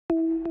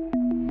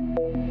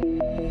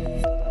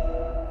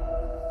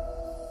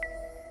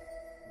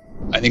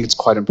think it's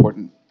quite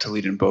important to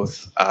lead in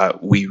both.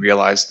 We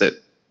realize that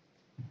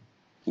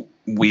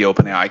we,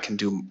 OpenAI, can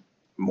do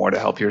more to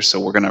help here. So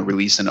we're going to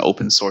release an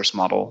open source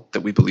model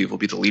that we believe will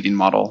be the leading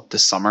model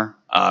this summer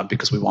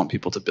because we want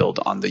people to build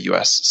on the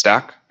US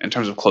stack. In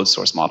terms of closed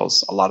source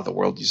models, a lot of the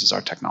world uses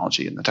our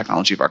technology and the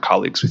technology of our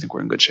colleagues. We think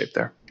we're in good shape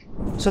there.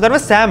 So that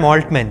was Sam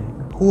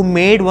Altman, who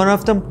made one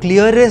of the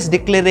clearest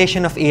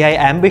declaration of AI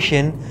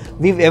ambition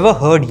we've ever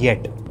heard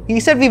yet. He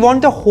said we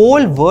want the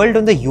whole world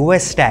on the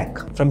US stack,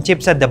 from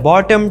chips at the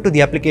bottom to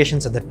the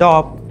applications at the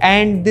top.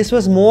 And this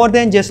was more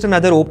than just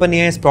another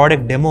OpenAI's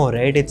product demo,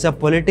 right? It's a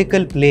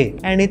political play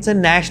and it's a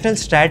national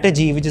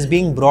strategy which is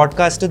being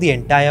broadcast to the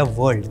entire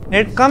world. And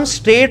it comes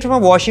straight from a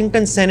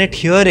Washington Senate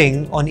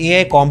hearing on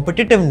AI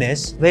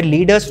competitiveness, where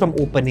leaders from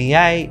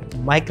OpenAI,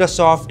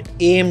 Microsoft,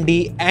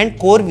 AMD and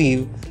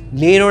CoreWeave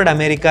laid out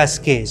America's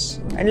case.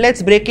 And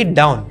let's break it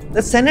down.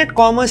 The Senate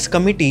Commerce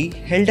Committee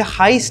held a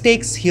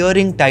high-stakes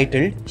hearing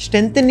titled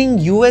Strengthening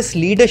US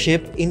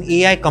Leadership in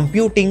AI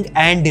Computing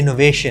and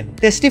Innovation.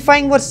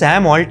 Testifying were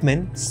Sam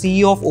Altman,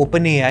 CEO of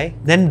OpenAI,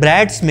 then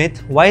Brad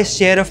Smith, Vice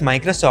Chair of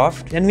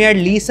Microsoft, then we had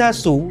Lisa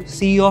Su,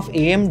 CEO of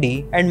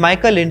AMD, and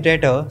Michael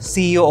Linklater,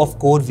 CEO of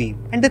CoreWeave.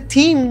 And the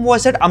theme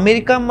was that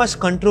America must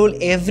control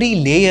every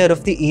layer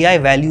of the AI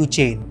value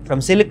chain, from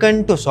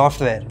silicon to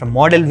software, from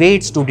model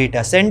weights to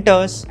data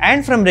centers,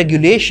 and from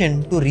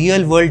regulation to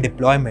real-world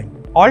deployment.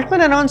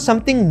 Altman announced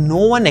something no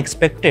one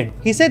expected.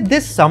 He said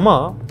this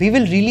summer, we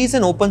will release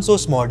an open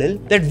source model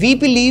that we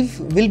believe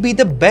will be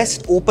the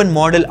best open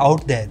model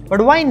out there. But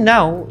why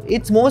now?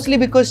 It's mostly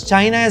because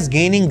China is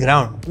gaining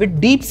ground.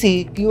 With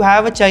DeepSeek, you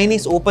have a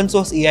Chinese open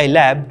source AI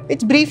lab,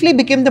 which briefly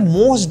became the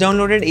most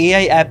downloaded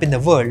AI app in the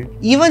world,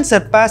 even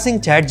surpassing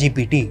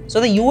ChatGPT. So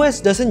the US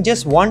doesn't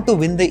just want to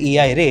win the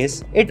AI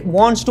race, it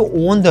wants to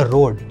own the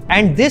road.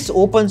 And this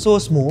open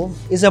source move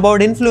is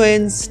about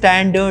influence,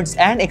 standards,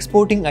 and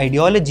exporting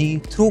ideology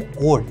through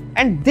code.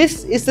 And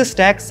this is the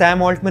stack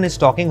Sam Altman is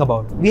talking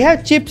about. We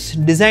have chips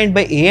designed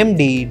by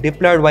AMD,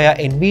 deployed via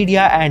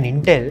NVIDIA and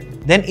Intel,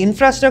 then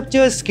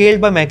infrastructure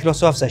scaled by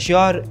Microsoft's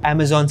Azure,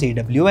 Amazon's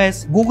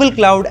AWS, Google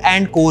Cloud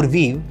and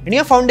CoreWeave, and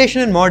your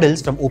foundational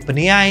models from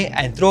OpenAI,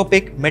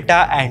 Anthropic,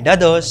 Meta and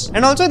others.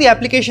 And also the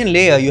application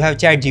layer, you have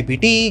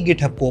ChatGPT,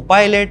 GitHub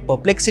Copilot,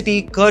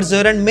 Perplexity,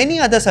 Cursor and many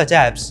other such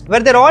apps, where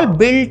they're all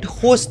built,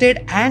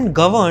 hosted and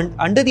governed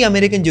under the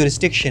American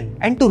jurisdiction.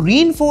 And to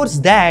reinforce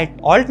that,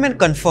 Altman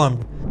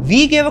confirmed,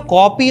 we gave a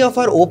copy of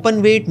our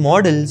open weight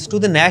models to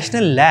the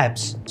national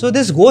labs. So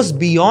this goes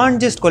beyond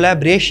just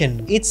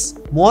collaboration. It's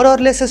more or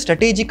less a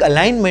strategic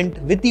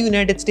alignment with the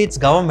United States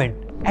government.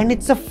 And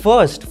it's a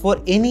first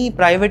for any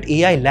private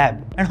AI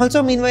lab. And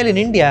also meanwhile in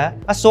India,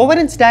 a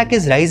sovereign stack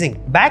is rising.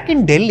 Back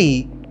in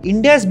Delhi,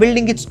 India is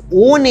building its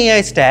own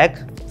AI stack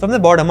from the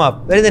bottom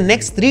up, where in the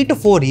next 3 to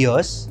 4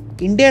 years,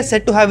 India is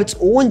set to have its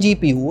own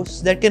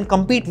GPUs that can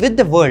compete with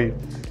the world,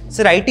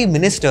 said IT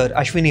Minister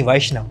Ashwini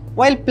Vaishnaw.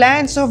 While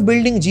plans of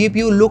building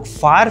GPU look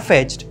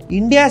far-fetched,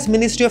 India's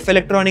Ministry of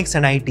Electronics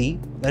and IT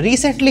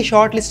recently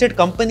shortlisted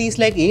companies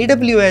like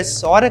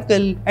AWS,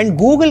 Oracle and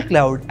Google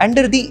Cloud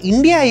under the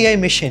IndiaAI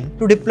mission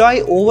to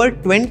deploy over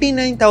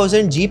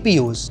 29,000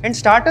 GPUs. And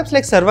startups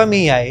like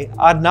ServamAI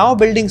are now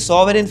building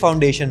sovereign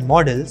foundation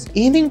models,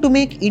 aiming to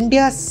make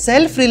India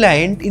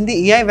self-reliant in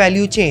the AI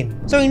value chain.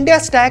 So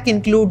India's stack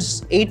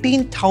includes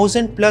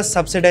 18,000 plus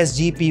subsidized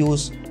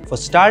GPUs for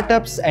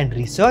startups and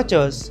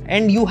researchers,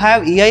 and you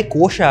have AI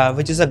Kosha,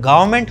 which is a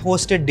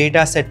government-hosted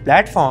dataset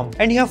platform,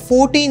 and you have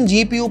 14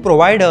 GPU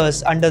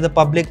providers under the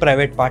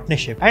public-private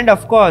partnership. And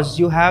of course,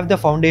 you have the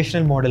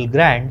foundational model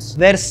grants,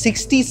 where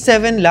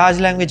 67 large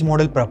language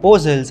model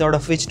proposals, out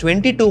of which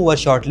 22 were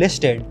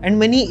shortlisted, and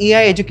many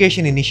AI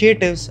education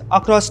initiatives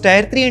across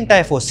Tier 3 and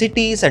Tier 4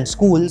 cities and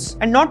schools.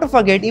 And not to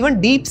forget,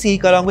 even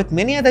DeepSeek, along with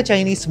many other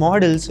Chinese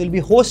models, will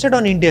be hosted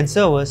on Indian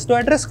servers to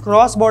address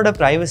cross-border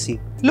privacy.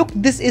 Look,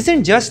 this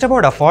isn't just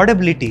about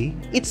affordability,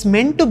 it's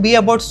meant to be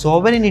about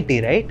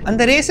sovereignty, right? And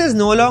the race is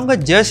no longer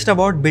just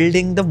about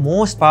building the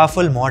most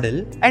powerful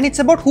model, and it's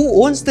about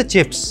who owns the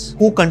chips,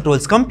 who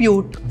controls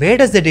compute, where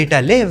does the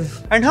data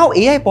live, and how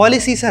AI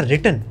policies are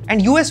written.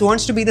 And US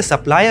wants to be the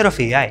supplier of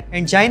AI,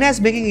 and China is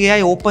making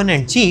AI open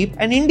and cheap,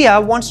 and India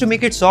wants to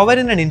make it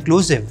sovereign and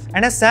inclusive.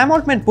 And as Sam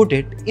Altman put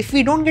it, if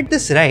we don't get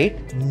this right,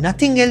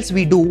 nothing else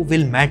we do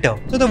will matter.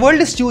 So the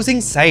world is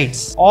choosing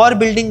sides or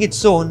building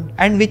its own,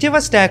 and whichever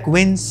stack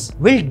wins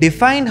will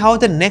define how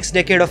the next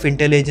decade of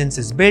intelligence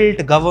is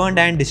built, governed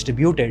and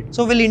distributed.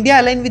 So will India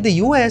align with the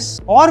US,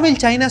 or will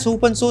China's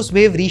open source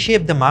wave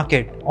reshape the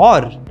market?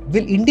 Or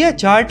will India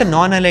chart a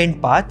non-aligned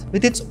path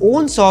with its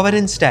own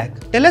sovereign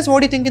stack? Tell us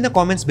what you think in the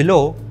comments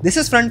below. This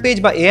is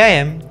FrontPage by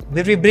AIM,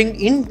 where we bring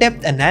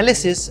in-depth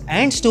analysis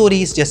and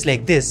stories just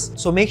like this.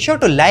 So make sure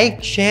to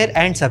like, share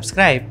and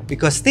subscribe,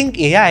 because think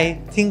AI,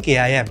 think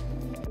AIM.